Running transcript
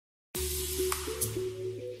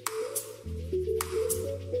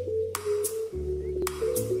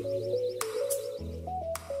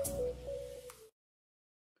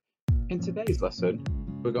today's lesson,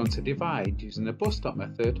 we're going to divide using the bus stop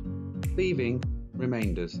method, leaving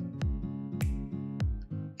remainders.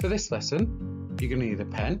 For this lesson, you're going to need a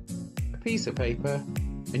pen, a piece of paper,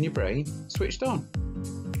 and your brain switched on.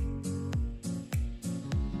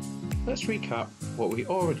 Let's recap what we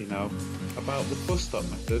already know about the bus stop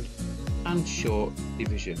method and short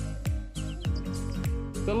division.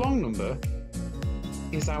 The long number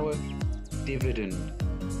is our dividend,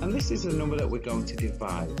 and this is the number that we're going to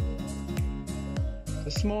divide.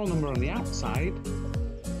 The small number on the outside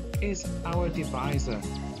is our divisor,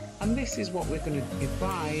 and this is what we're going to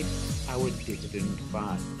divide our dividend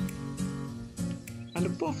by. And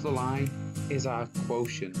above the line is our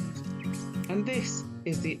quotient, and this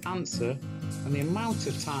is the answer and the amount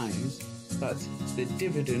of times that the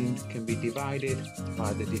dividend can be divided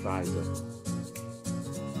by the divisor.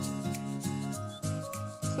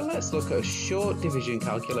 So let's look at a short division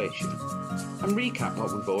calculation and recap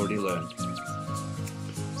what we've already learned.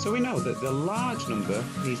 So we know that the large number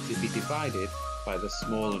needs to be divided by the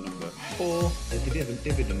smaller number, or the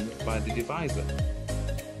dividend by the divisor.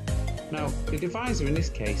 Now, the divisor in this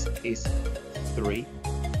case is 3,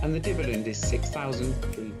 and the dividend is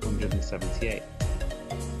 6,378.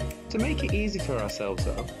 To make it easy for ourselves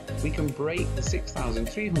though, we can break the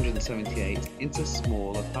 6,378 into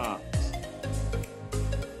smaller parts.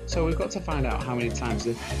 So we've got to find out how many times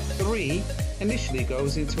the 3 initially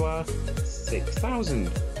goes into our 6,000.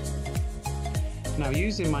 Now,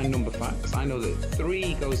 using my number facts, I know that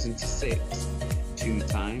 3 goes into 6 2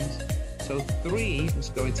 times. So 3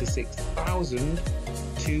 must go into 6,000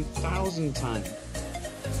 2,000 times.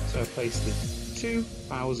 So I place the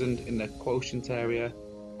 2,000 in the quotient area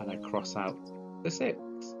and I cross out the 6.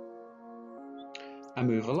 I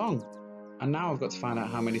move along, and now I've got to find out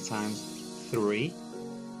how many times 3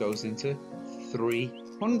 goes into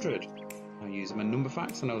 300. Now, using my number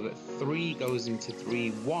facts, I know that 3 goes into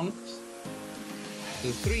 3 once. So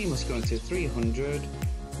 3 must go into 300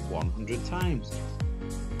 100 times.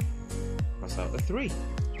 Cross out the 3.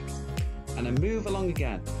 And then move along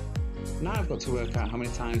again. Now I've got to work out how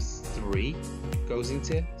many times 3 goes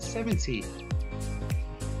into 70.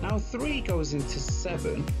 Now 3 goes into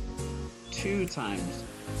 7 2 times.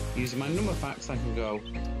 Using my number facts, I can go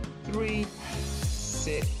 3,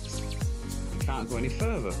 6, I can't go any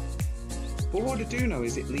further. But what I do know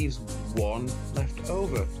is it leaves 1 left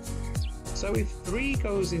over. So if 3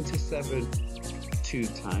 goes into 7 2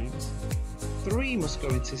 times, 3 must go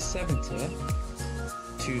into 70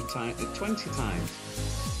 20 times.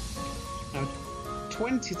 Now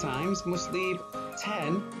 20 times must leave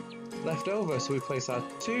 10 left over, so we place our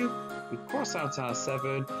 2, we cross out our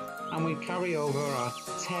 7, and we carry over our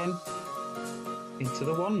 10 into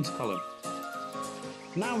the ones column.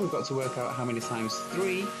 Now we've got to work out how many times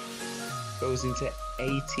 3 goes into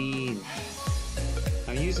 18.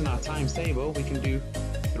 Now, using our times table, we can do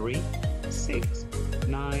 3, 6,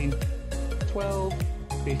 9, 12,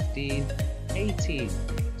 15, 18.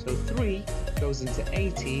 So 3 goes into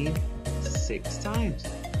 18 6 times.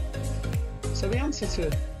 So the answer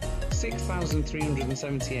to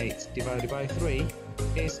 6,378 divided by 3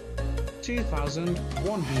 is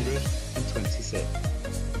 2,126.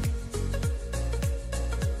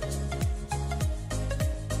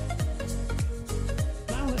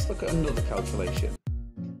 Now let's look at another calculation.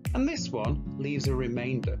 And this one leaves a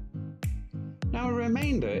remainder. Now, a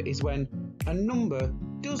remainder is when a number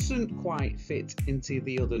doesn't quite fit into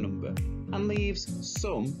the other number and leaves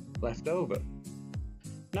some left over.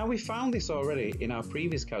 Now, we found this already in our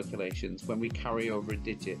previous calculations when we carry over a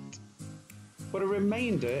digit. But a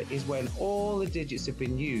remainder is when all the digits have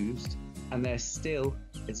been used and there still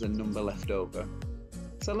is a number left over.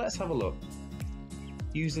 So let's have a look.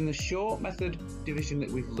 Using the short method division that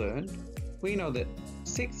we've learned, we know that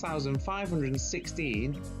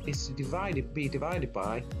 6,516 is to be divided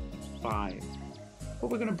by 5. But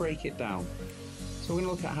we're going to break it down. So we're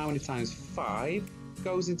going to look at how many times 5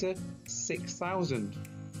 goes into 6,000.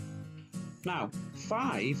 Now,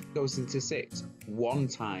 5 goes into 6 1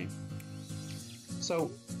 time.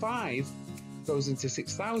 So 5 goes into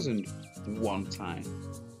 6,000 1 time.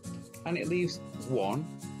 And it leaves 1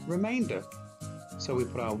 remainder. So we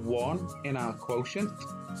put our 1 in our quotient.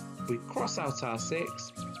 We cross out our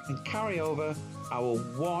 6 and carry over our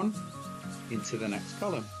 1 into the next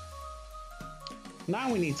column.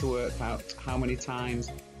 Now we need to work out how many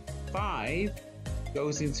times 5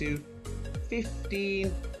 goes into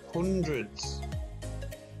 1500s.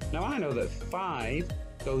 Now I know that 5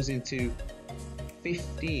 goes into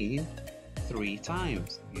 15 3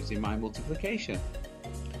 times using my multiplication.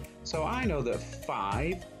 So I know that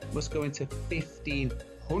 5 must go into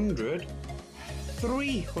 1500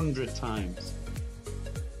 300 times.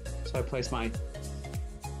 So I place my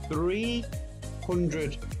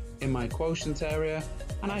 300 in my quotient area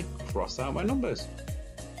and I cross out my numbers.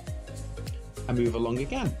 I move along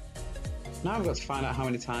again. Now I've got to find out how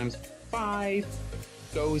many times 5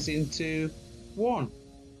 goes into 1.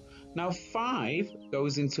 Now 5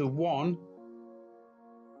 goes into 1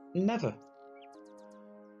 never.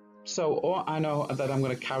 So I know that I'm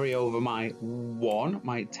going to carry over my 1,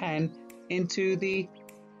 my 10, into the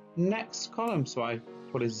next column. So I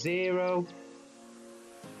put a 0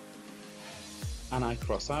 and I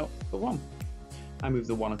cross out the 1. I move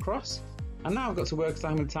the 1 across, and now I've got to work out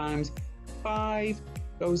how many times 5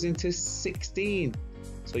 goes into 16.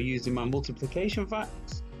 So using my multiplication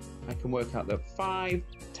facts, I can work out that 5,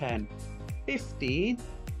 10, 15.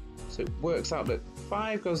 So it works out that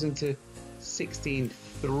 5 goes into 16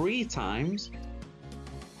 3 times,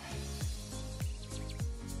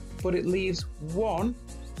 but it leaves 1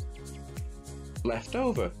 left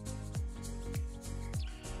over.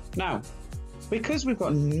 Now, because we've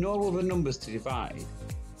got no other numbers to divide,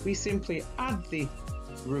 we simply add the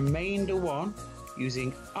remainder 1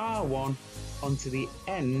 using R1 onto the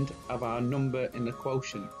end of our number in the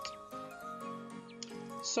quotient.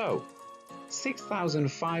 So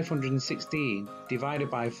 6,516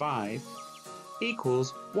 divided by 5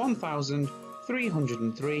 equals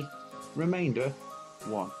 1,303, remainder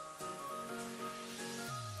 1.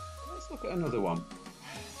 Let's look at another one.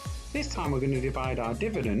 This time we're going to divide our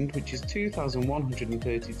dividend, which is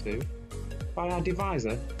 2,132, by our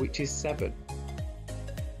divisor, which is 7.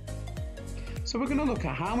 So we're going to look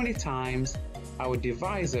at how many times our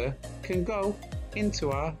divisor can go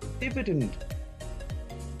into our dividend.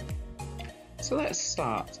 So let's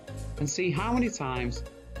start and see how many times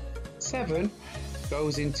 7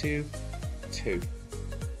 goes into 2.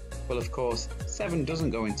 Well, of course, 7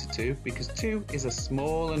 doesn't go into 2 because 2 is a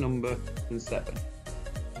smaller number than 7.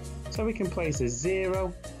 So we can place a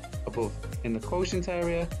 0 above in the quotient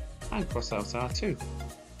area and cross out our 2.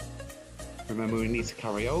 Remember, we need to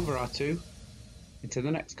carry over our 2 into the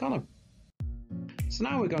next column. So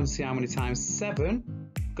now we're going to see how many times 7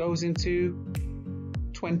 goes into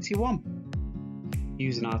 21.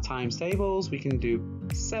 Using our times tables, we can do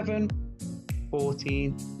 7,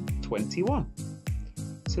 14, 21.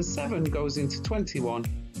 So 7 goes into 21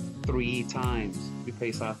 3 times. We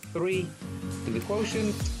place our 3 in the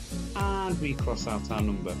quotient and we cross out our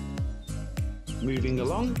number. Moving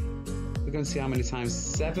along, we're going to see how many times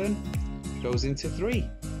 7 goes into 3.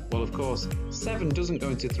 Well, of course, 7 doesn't go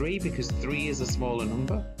into 3 because 3 is a smaller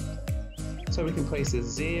number. So we can place a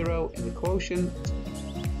 0 in the quotient,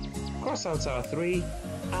 cross out our 3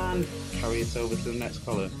 and carry it over to the next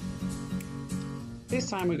column. This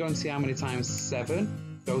time we're going to see how many times 7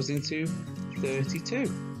 goes into 32.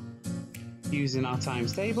 Using our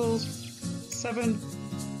times tables, 7,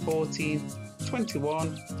 14,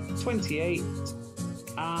 21, 28,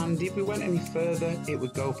 and if we went any further it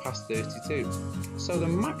would go past 32. So the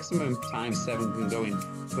maximum time 7 can go in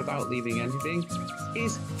without leaving anything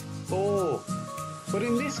is 4. But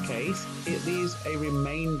in this case it leaves a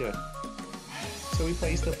remainder. So we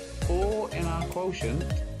place the 4 in our quotient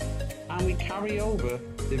and we carry over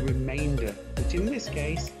the remainder, which in this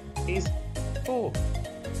case is 4.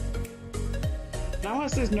 Now,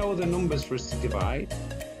 as there's no other numbers for us to divide,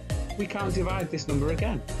 we can't divide this number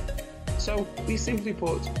again. So we simply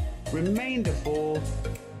put remainder 4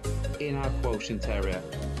 in our quotient area,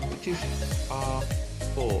 which is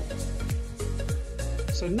R4.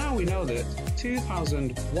 So now we know that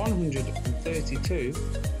 2,132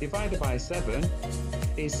 divided by 7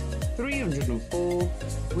 is 304,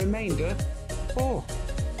 remainder 4.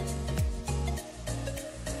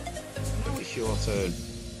 Now it's your turn.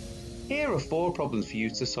 Here are 4 problems for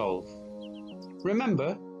you to solve.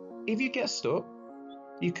 Remember, if you get stuck,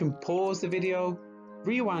 you can pause the video,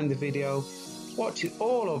 rewind the video, watch it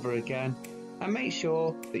all over again, and make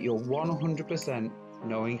sure that you're 100%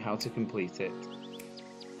 knowing how to complete it.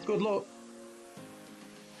 Good luck!